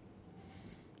team.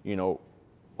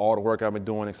 All the work I've been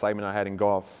doing, excitement I had in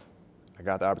golf, I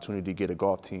got the opportunity to get a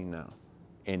golf team now,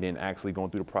 and then actually going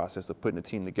through the process of putting a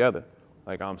team together.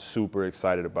 Like I'm super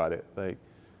excited about it. Like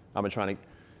I've been trying to.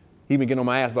 He been getting on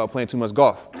my ass about playing too much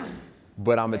golf.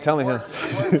 But I've been telling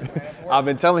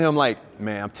him, like,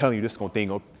 man, I'm telling you, this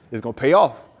thing is gonna pay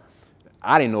off.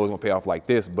 I didn't know it was gonna pay off like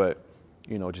this, but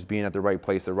just being at the right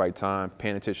place at the right time,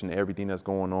 paying attention to everything that's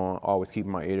going on, always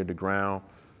keeping my ear to the ground.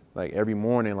 Like every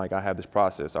morning, like I have this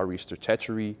process. I read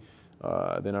Stratechery,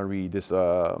 then I read this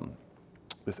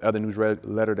other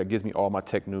newsletter that gives me all my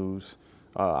tech news.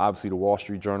 Obviously, the Wall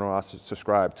Street Journal I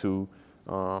subscribe to.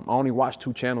 I only watch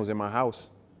 2 channels in my house.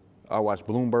 I watch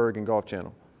Bloomberg and Golf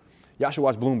Channel. Y'all should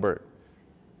watch Bloomberg.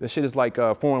 This shit is like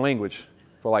a foreign language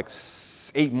for like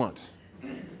 8 months.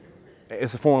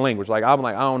 It's a foreign language. Like I'm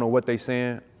like, I don't know what they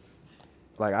saying.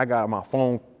 Like I got my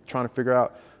phone trying to figure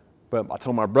out. But I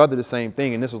told my brother the same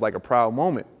thing, and this was like a proud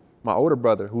moment. My older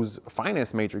brother, who's a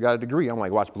finance major, got a degree. I'm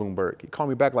like, watch Bloomberg. He called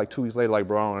me back like 2 weeks later, like,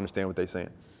 bro, I don't understand what they saying.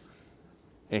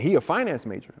 And he a finance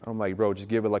major. I'm like, bro, just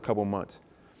give it like a couple months.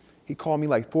 He called me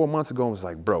like 4 months ago and was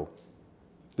like, bro,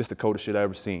 this the coldest shit I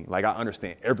ever seen. Like, I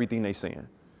understand everything they saying.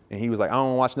 And he was like, I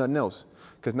don't watch nothing else.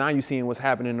 Because now you're seeing what's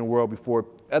happening in the world before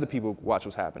other people watch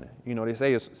what's happening. They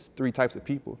say it's 3 types of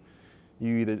people.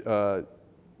 You either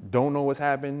don't know what's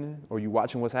happening, or you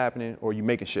watching what's happening, or you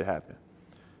making shit happen.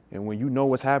 And when you know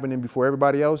what's happening before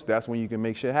everybody else, that's when you can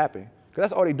make shit happen. Because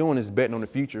that's all they doing is betting on the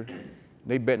future.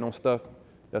 They betting on stuff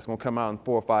that's going to come out in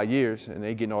 4 or 5 years, and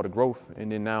they getting all the growth.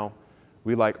 And then now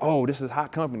we like, oh, this is a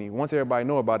hot company. Once everybody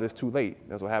know about it, it's too late.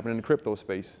 That's what happened in the crypto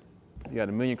space. You got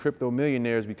 1 million crypto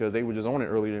millionaires because they were just on it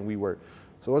earlier than we were.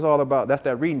 So it's all about, that's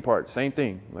that reading part, same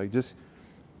thing. Like just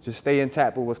stay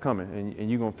intact with what's coming, and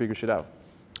you're going to figure shit out.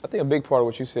 I think a big part of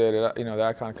what you said, that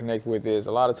I kind of connect with is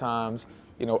a lot of times,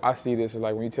 I see this as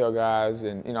like when you tell guys,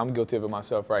 and I'm guilty of it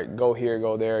myself, right? Go here,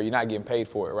 go there. You're not getting paid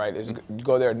for it, right? It's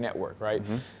go there, network, right?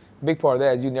 Mm-hmm. Big part of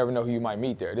that is you never know who you might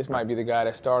meet there. This might be the guy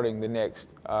that's starting the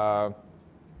next,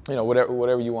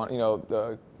 whatever you want,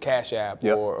 the Cash App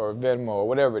or Venmo or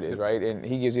whatever it is, right? And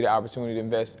he gives you the opportunity to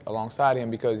invest alongside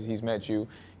him because he's met you.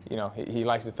 He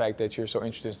likes the fact that you're so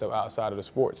interested in stuff outside of the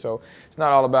sport. So it's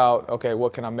not all about, okay,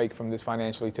 what can I make from this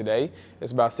financially today?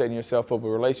 It's about setting yourself up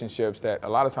with relationships that a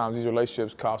lot of times these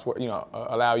relationships cost,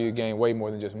 allow you to gain way more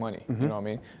than just money. Mm-hmm. You know what I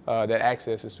mean? That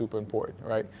access is super important,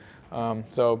 right?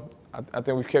 So I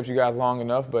think we've kept you guys long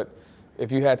enough, but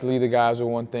if you had to leave the guys with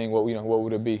one thing, what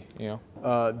would it be?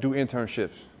 Do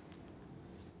internships.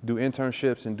 Do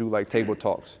internships and do like table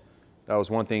talks. That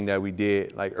was one thing that we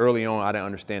did. Like early on, I didn't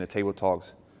understand the table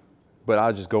talks. But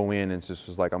I just go in and just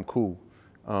was like, I'm cool.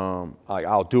 Like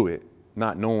I'll do it,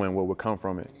 not knowing what would come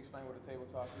from it. Can you explain what a table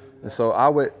talk is? And so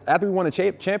after we won a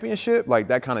championship, like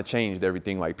that kind of changed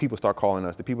everything. Like people start calling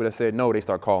us. The people that said no, they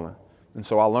start calling. And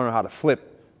so I learned how to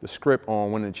flip the script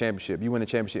on winning the championship. You win the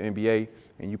championship NBA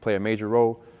and you play a major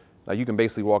role, like you can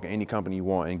basically walk in any company you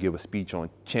want and give a speech on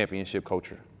championship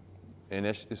culture. And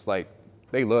it's like,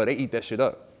 they eat that shit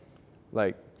up.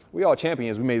 Like we all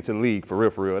champions, we made it to the league for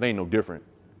real. It ain't no different.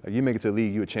 Like you make it to the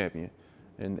league, you a champion,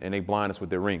 and they blind us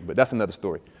with their ring. But that's another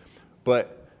story.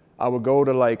 But I would go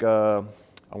to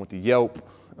I went to Yelp,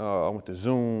 I went to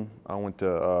Zoom, I went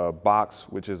to Box,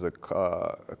 which is a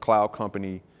cloud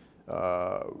company,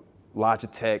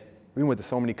 Logitech. We went to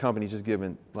so many companies just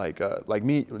giving like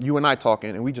me, you and I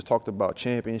talking, and we just talked about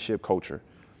championship culture,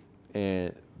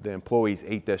 and the employees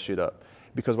ate that shit up.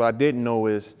 Because what I didn't know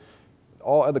is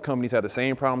all other companies had the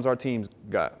same problems our teams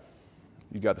got.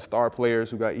 You got the star players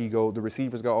who got ego. The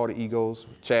receivers got all the egos.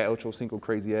 Chad Ochocinco,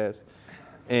 crazy ass.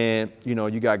 And, you know,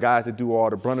 you got guys that do all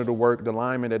the brunt of the work, the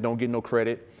linemen that don't get no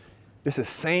credit. It's the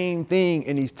same thing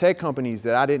in these tech companies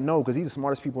that I didn't know because these are the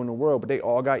smartest people in the world, but they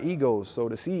all got egos. So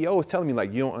the CEO is telling me,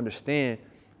 like, you don't understand.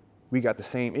 We got the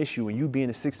same issue. And you being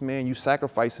the sixth man, you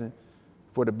sacrificing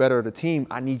for the better of the team.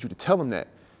 I need you to tell them that.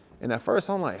 And at first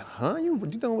I'm like, huh? You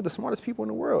dealing with the smartest people in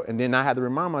the world. And then I had to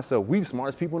remind myself, we the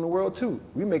smartest people in the world too.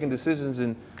 We making decisions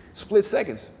in split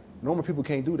seconds. Normal people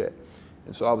can't do that.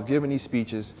 And so I was giving these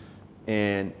speeches,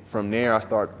 and from there I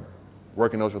started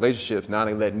working those relationships. Now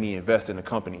they let me invest in the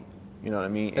company. You know what I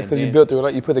mean? That's because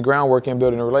you put the groundwork in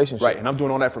building a relationship. Right, and I'm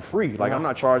doing all that for free. Like, I'm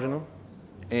not charging them.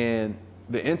 And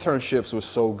the internships was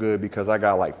so good because I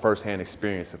got like firsthand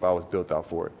experience if I was built out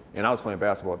for it. And I was playing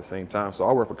basketball at the same time. So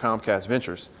I work for Comcast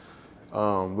Ventures,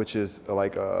 which is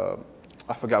like, I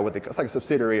forgot what it's like a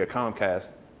subsidiary of Comcast,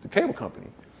 the cable company.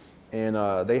 And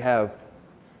they have,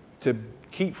 to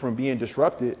keep from being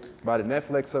disrupted by the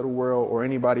Netflix of the world or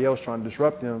anybody else trying to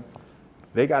disrupt them,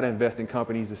 they got to invest in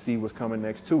companies to see what's coming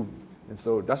next too. And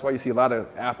so that's why you see a lot of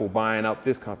Apple buying out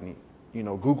this company. You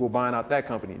know, Google buying out that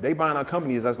company. They buying out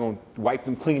companies that's going to wipe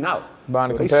them clean out.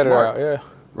 Buying a competitor out, yeah.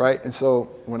 Right? And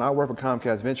so when I work for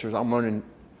Comcast Ventures, I'm learning,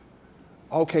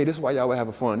 okay, this is why y'all were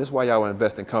having fun. This is why y'all would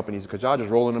invest in companies, because y'all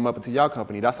just rolling them up into y'all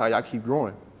company. That's how y'all keep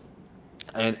growing.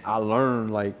 And I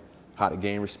learned like how to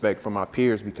gain respect from my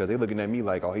peers because they looking at me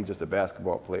like, oh, he's just a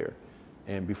basketball player.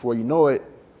 And before you know it,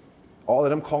 all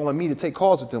of them calling me to take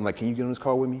calls with them. Like, can you get on this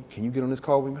call with me? Can you get on this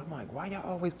call with me? I'm like, why y'all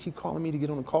always keep calling me to get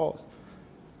on the calls?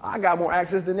 I got more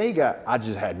access than they got. I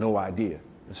just had no idea.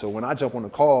 And so when I jump on the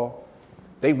call,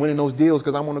 they winning those deals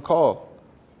because I'm on the call.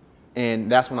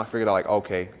 And that's when I figured out, like,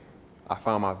 okay, I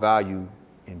found my value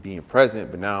in being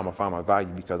present, but now I'm gonna find my value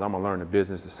because I'm gonna learn the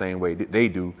business the same way they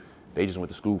do. They just went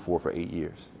to school for 8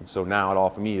 years. And so now it all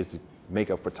for me is to make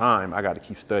up for time. I got to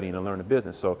keep studying and learn the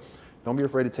business. So don't be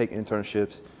afraid to take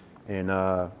internships and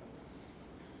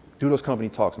do those company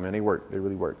talks, man. They work. They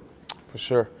really work. For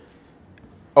sure.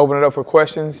 Open it up for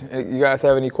questions. You guys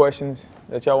have any questions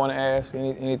that y'all want to ask?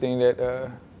 Anything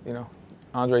that, you know,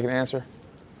 Andre can answer?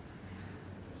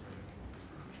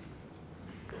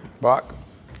 Bach?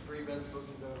 3 best books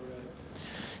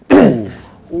you've ever read.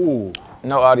 Ooh.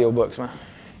 No audiobooks, man.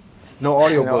 No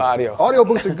audiobooks. No audio.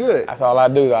 Audiobooks are good. That's all I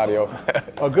do is audio.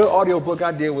 A good audiobook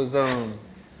I did was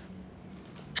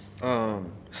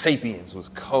Sapiens was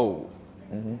cold.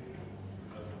 Mm-hmm.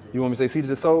 You want me to say Seed of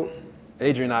the Soul?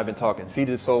 Adrian and I have been talking. Seed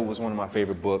of the Soul was one of my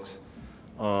favorite books.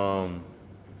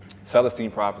 Celestine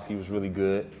Prophecy was really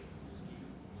good.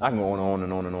 I can go on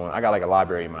and on and on. I got like a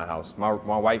library in my house. My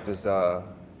wife is,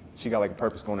 she got like a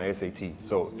purpose going to SAT.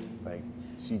 So like,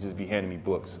 she just be handing me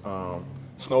books.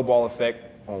 Snowball Effect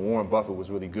on Warren Buffett was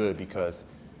really good because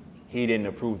he didn't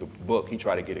approve the book. He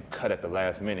tried to get it cut at the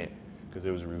last minute because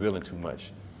it was revealing too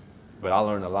much. But I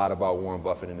learned a lot about Warren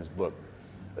Buffett in this book.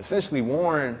 Essentially,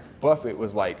 Warren Buffett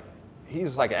was like,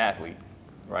 he's like an athlete,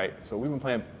 right? So we've been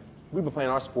playing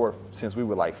our sport since we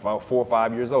were like 4 or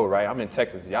 5 years old, right? I'm in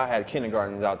Texas. Y'all had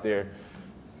kindergartens out there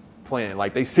playing,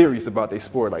 like they serious about their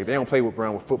sport. Like they don't play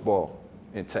around with football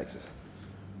in Texas.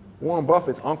 Warren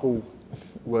Buffett's uncle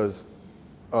was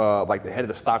like the head of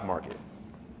the stock market.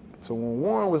 So when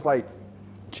Warren was like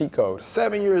cheat code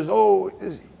 7 years old,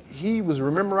 he was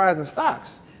memorizing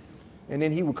stocks. And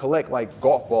then he would collect like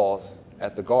golf balls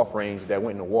at the golf range that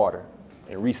went in the water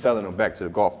and reselling them back to the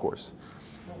golf course.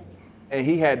 And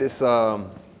he had this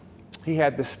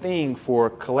thing for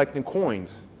collecting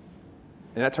coins,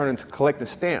 and that turned into collecting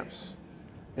stamps,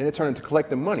 and it turned into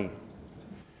collecting money.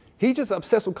 He just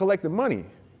obsessed with collecting money.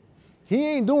 He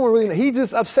ain't doing really, he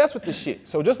just obsessed with this shit.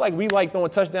 So just like we like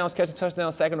throwing touchdowns, catching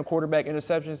touchdowns, sacking the quarterback,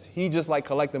 interceptions, he just like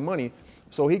collecting money.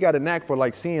 So he got a knack for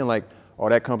like seeing like, oh,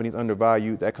 that company's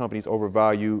undervalued, that company's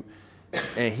overvalued.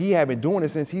 And he had been doing it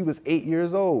since he was 8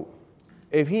 years old.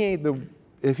 If he ain't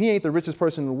the richest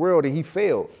person in the world, then he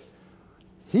failed.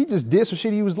 He just did some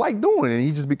shit he was like doing,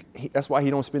 and that's why he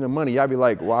don't spend the money. Y'all be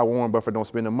like, why Warren Buffett don't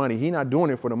spend the money? He not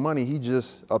doing it for the money. He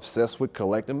just obsessed with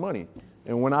collecting money.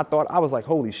 And when I was like,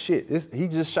 holy shit, he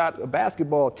just shot a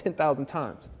basketball 10,000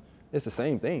 times. It's the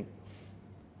same thing.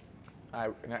 All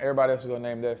right, now everybody else is gonna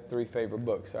name their 3 favorite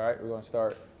books. All right, we're gonna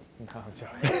start. No, I'm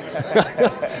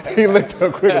joking. He looked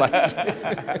up quick like.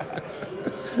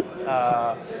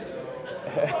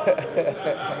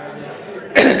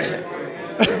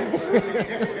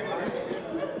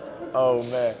 Oh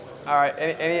man! All right.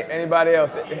 Anybody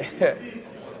else?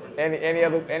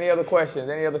 Any other questions?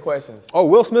 Any other questions? Oh,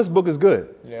 Will Smith's book is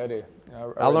good. Yeah, it is.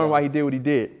 I learned why he did what he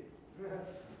did.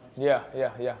 Yeah.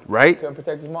 Right? Couldn't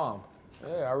protect his mom.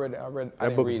 Yeah, I read.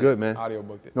 That book is good, man. Audio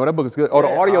booked it. No, that book is good. Oh,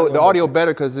 the audio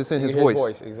better because it's in his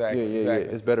voice. Exactly. Yeah.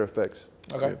 It's better effects.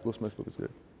 Okay. Yeah, Will Smith's book is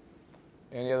good.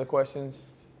 Any other questions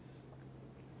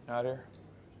out here?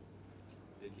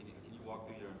 Yeah, can you walk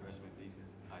through your investment thesis,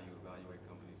 how you evaluate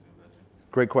companies to invest in?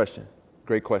 Great question.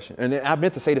 Great question. And I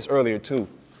meant to say this earlier too.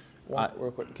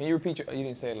 Real quick. Can you repeat you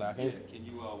didn't say it loud. Can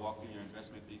you walk through your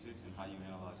investment thesis and how you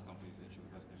analyze companies that you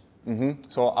invest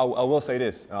in? So I will say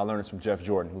this. I learned this from Jeff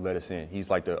Jordan, who let us in. He's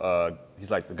like the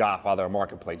godfather of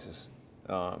marketplaces.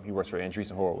 He works for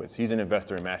Andreessen Horowitz. He's an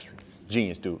investor in mastery.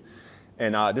 Genius dude.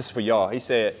 And this is for y'all. He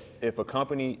said, if a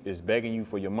company is begging you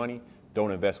for your money,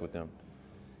 don't invest with them.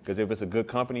 Because if it's a good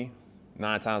company,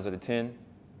 9 times out of 10,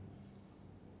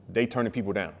 they turning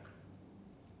people down.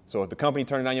 So if the company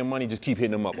turning down your money, just keep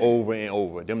hitting them up over and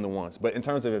over. Them the ones. But in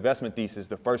terms of investment thesis,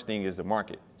 the first thing is the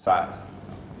market size.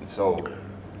 And so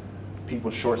people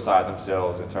short side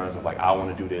themselves in terms of like, I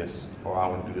want to do this or I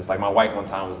want to do this. Like my wife one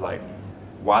time was like,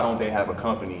 why don't they have a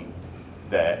company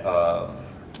that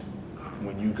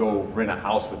when you go rent a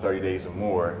house for 30 days or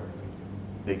more,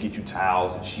 they get you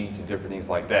towels and sheets and different things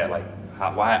like that. Like,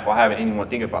 why haven't anyone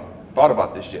thought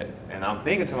about this yet? And I'm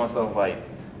thinking to myself like,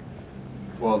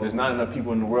 well, there's not enough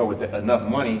people in the world with enough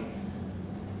money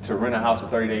to rent a house for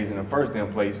 30 days in the first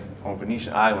damn place on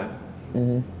Venetian Island,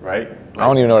 right? Like, I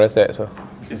don't even know where that's at, so.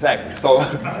 Exactly. So,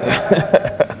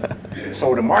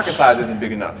 so the market size isn't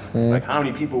big enough. Like, how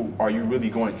many people are you really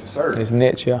going to serve? It's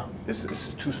niche, yeah.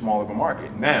 It's too small of a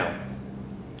market. Now,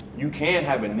 you can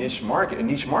have a niche market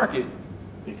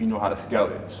if you know how to scale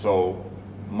it. So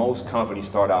most companies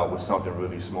start out with something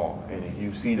really small. And if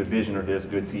you see the vision or there's a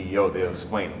good CEO, they'll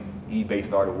explain it. eBay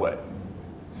started what?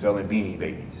 Selling Beanie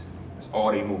Babies. That's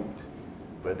all they moved.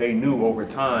 But they knew over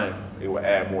time they would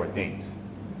add more things.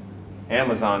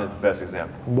 Amazon is the best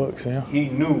example. Books, yeah. He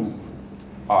knew,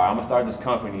 all right, I'm gonna start this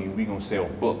company and we're gonna sell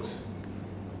books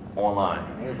online.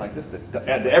 And he was like, this is the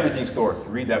Everything Store,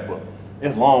 read that book.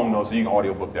 It's long though, so you can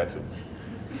audiobook that too.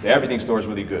 The Everything Store is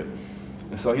really good.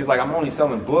 And so he's like, I'm only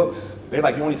selling books. They're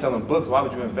like, you're only selling books, why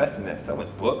would you invest in that?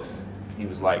 Selling books? He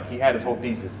was like, he had his whole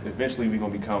thesis, eventually we're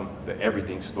gonna become the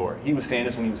Everything Store. He was saying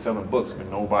this when he was selling books, but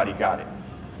nobody got it,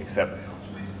 except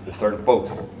the certain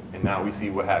folks. And now we see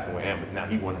what happened with Amazon. Now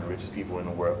he's one of the richest people in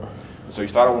the world. So you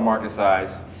start out with market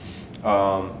size,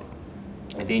 and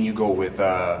then you go with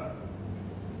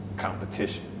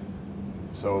competition.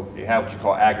 So you have what you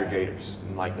call aggregators.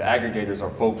 And like the aggregators are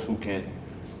folks who can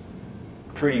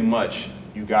pretty much,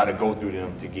 you gotta go through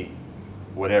them to get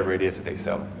whatever it is that they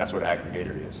sell. That's what an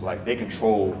aggregator is. Like they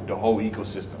control the whole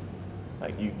ecosystem.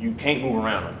 Like you can't move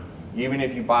around them. Even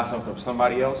if you buy something from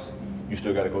somebody else, you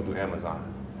still gotta go through Amazon.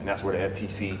 And that's where the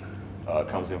FTC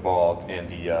comes involved and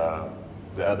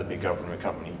the other big government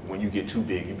company. When you get too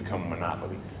big, you become a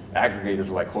monopoly. Aggregators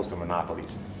are like close to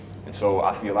monopolies. And so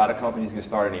I see a lot of companies get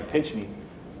started and they pitch me.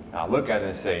 And I look at it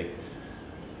and say,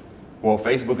 well,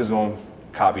 Facebook is gonna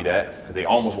copy that because they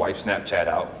almost wiped Snapchat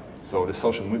out. So the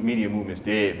social media movement's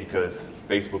dead because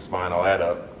Facebook's buying all that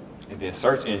up. And then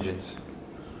search engines,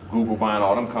 Google buying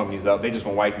all them companies up, they just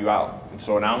gonna wipe you out. And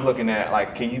so now I'm looking at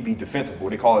like, can you be defensible?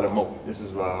 They call it a moat. This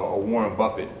is a Warren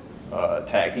Buffett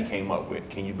tag he came up with.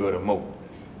 Can you build a moat?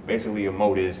 Basically a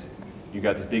moat is, you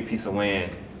got this big piece of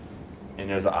land and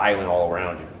there's an island all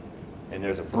around you. And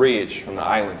there's a bridge from the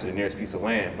island to the nearest piece of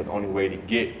land, but the only way to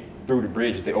get through the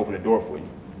bridge is they open the door for you.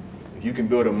 If you can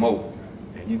build a moat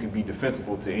and you can be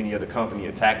defensible to any other company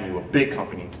attacking you, a big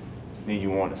company, then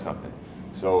you wanted something.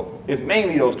 So it's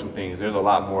mainly those two things. There's a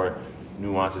lot more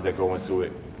nuances that go into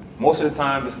it. Most of the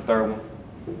time, it's the third one.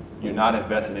 You're not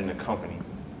investing in the company.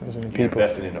 You're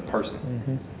investing in the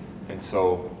person. And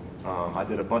so I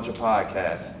did a bunch of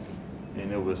podcasts,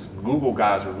 and it was, Google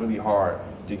guys were really hard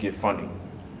to get funding.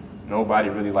 Nobody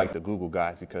really liked the Google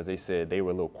guys because they said they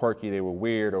were a little quirky, they were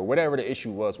weird, or whatever the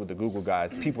issue was with the Google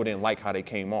guys. People didn't like how they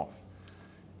came off.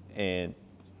 And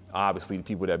obviously the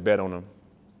people that bet on them,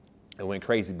 it went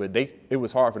crazy, but it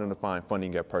was hard for them to find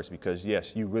funding at person because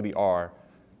yes, you really are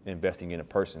investing in a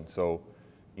person. So,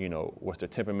 you know, what's their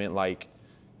temperament like?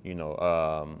 You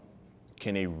know,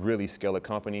 can they really scale a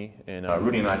company? And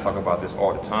Rudy and I talk about this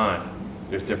all the time.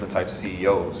 There's different types of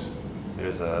CEOs.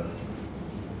 There's a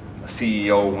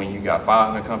CEO when you got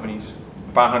 500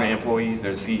 employees.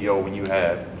 There's a CEO when you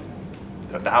have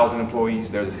 1,000 employees.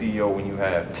 There's a CEO when you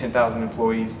have 10,000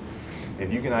 employees.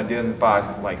 If you can identify,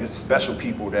 like, there's special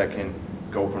people that can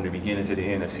go from the beginning to the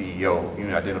end as CEO. You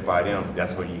can identify them,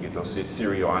 that's where you get those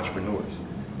serial entrepreneurs.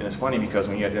 And it's funny because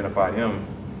when you identify them,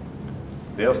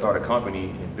 they'll start a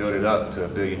company and build it up to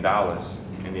 $1 billion,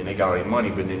 and then they got all their money,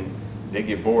 but then they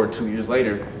get bored 2 years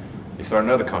later, they start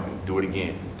another company, do it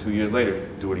again. 2 years later,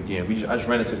 do it again. I just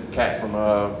ran into the cat from,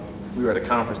 we were at a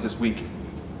conference this week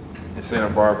in Santa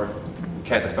Barbara, the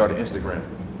cat that started Instagram.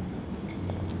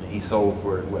 he sold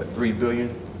for what, $3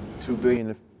 billion, $2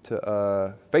 billion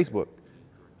to Facebook.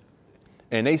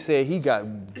 And they said he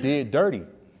did dirty.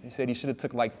 They said he should have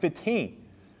took like 15.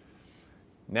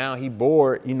 Now he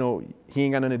bored, you know, he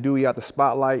ain't got nothing to do, he out the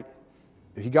spotlight.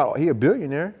 He a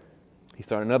billionaire. He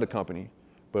started another company,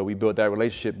 but we built that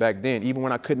relationship back then. Even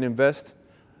when I couldn't invest,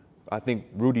 I think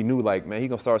Rudy knew, like, man, he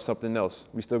gonna start something else.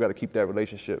 We still gotta keep that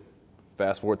relationship.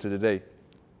 Fast forward to today,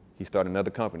 he started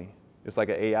another company. It's like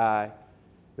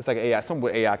some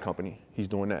with AI company. He's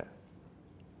doing that.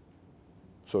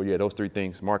 So yeah, those three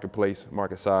things: marketplace,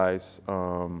 market size,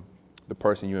 the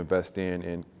person you invest in,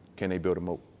 and can they build a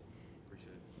moat?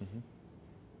 Appreciate it. Mm-hmm.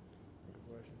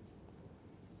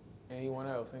 Anyone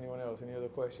else? Anyone else? Any other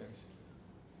questions?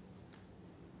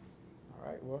 All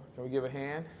right, well, can we give a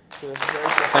hand to the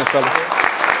Thanks, fellas.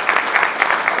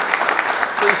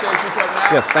 Appreciate you coming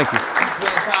out. Yes, thank you.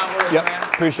 Spending time with us, Yep, man.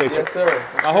 appreciate you. Yes, sir.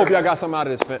 I hope y'all got something out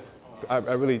of this, man. I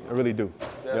really do.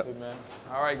 Definitely, man.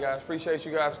 All right, guys. Appreciate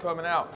you guys coming out.